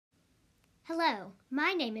Hello,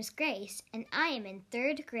 my name is Grace, and I am in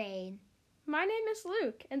 3rd grade. My name is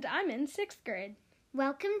Luke, and I'm in 6th grade.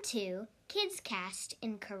 Welcome to KidsCast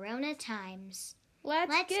in Corona Times.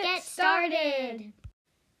 Let's get started!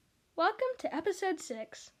 Welcome to episode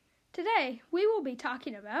 6. Today, we will be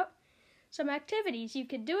talking about some activities you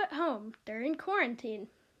can do at home during quarantine.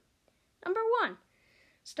 Number 1,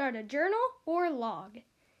 start a journal or log.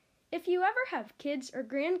 If you ever have kids or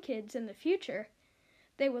grandkids in the future,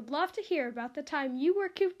 they would love to hear about the time you were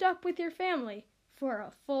cooped up with your family for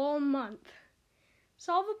a full month.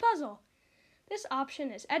 Solve a puzzle. This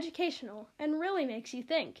option is educational and really makes you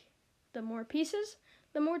think. The more pieces,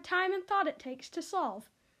 the more time and thought it takes to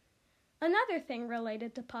solve. Another thing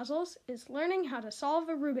related to puzzles is learning how to solve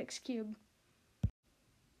a Rubik's Cube.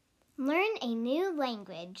 Learn a new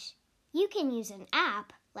language. You can use an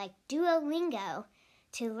app like Duolingo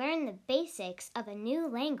to learn the basics of a new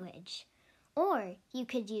language. Or you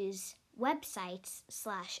could use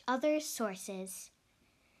websites/other sources.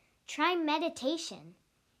 Try meditation.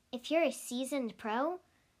 If you're a seasoned pro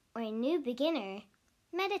or a new beginner,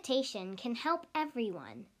 meditation can help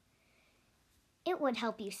everyone. It would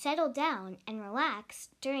help you settle down and relax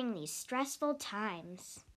during these stressful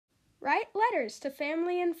times. Write letters to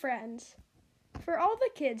family and friends. For all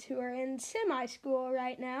the kids who are in semi-school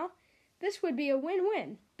right now, this would be a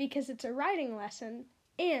win-win because it's a writing lesson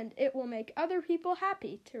and it will make other people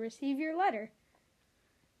happy to receive your letter.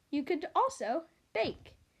 You could also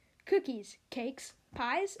bake cookies, cakes,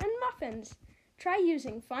 pies, and muffins. Try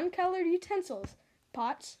using fun-colored utensils,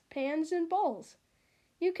 pots, pans, and bowls.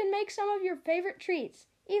 You can make some of your favorite treats,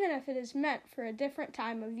 even if it is meant for a different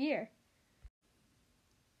time of year.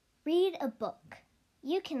 Read a book.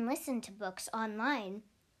 You can listen to books online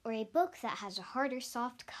or a book that has a harder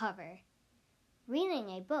soft cover.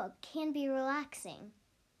 Reading a book can be relaxing.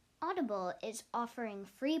 Audible is offering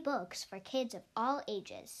free books for kids of all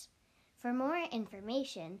ages. For more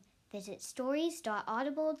information, visit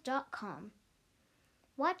stories.audible.com.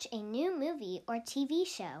 Watch a new movie or TV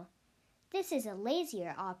show. This is a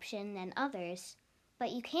lazier option than others,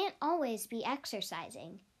 but you can't always be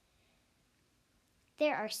exercising.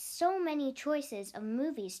 There are so many choices of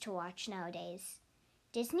movies to watch nowadays.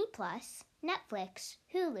 Disney+, Netflix,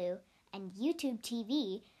 Hulu, and YouTube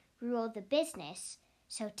TV rule the business,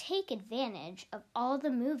 so take advantage of all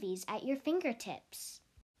the movies at your fingertips.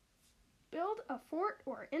 Build a fort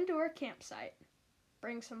or indoor campsite.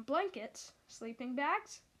 Bring some blankets, sleeping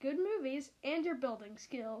bags, good movies, and your building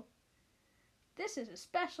skill. This is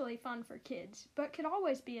especially fun for kids, but can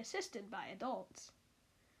always be assisted by adults.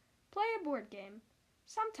 Play a board game.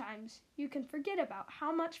 Sometimes you can forget about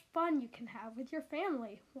how much fun you can have with your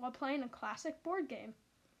family while playing a classic board game.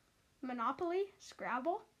 Monopoly,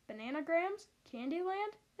 Scrabble, Bananagrams,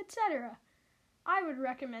 Candyland, etc. I would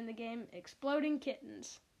recommend the game Exploding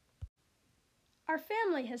Kittens. Our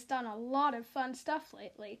family has done a lot of fun stuff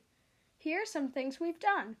lately. Here are some things we've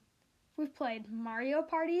done. We've played Mario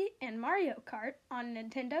Party and Mario Kart on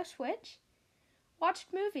Nintendo Switch,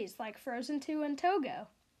 watched movies like Frozen 2 and Togo,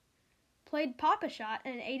 played Pop-A-Shot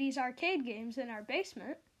and 80s arcade games in our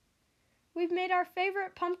basement. We've made our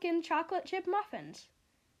favorite pumpkin chocolate chip muffins.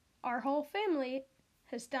 Our whole family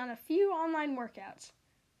has done a few online workouts,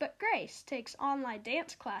 but Grace takes online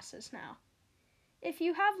dance classes now. If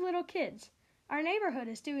you have little kids, our neighborhood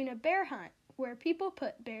is doing a bear hunt where people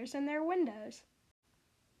put bears in their windows.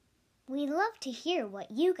 We'd love to hear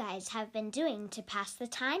what you guys have been doing to pass the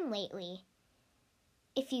time lately.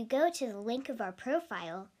 If you go to the link of our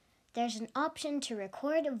profile, there's an option to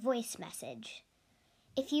record a voice message.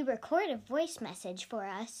 If you record a voice message for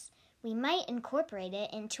us, we might incorporate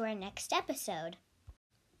it into our next episode.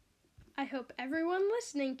 I hope everyone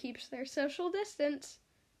listening keeps their social distance.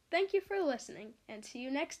 Thank you for listening, and see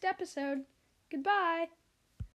you next episode. Goodbye!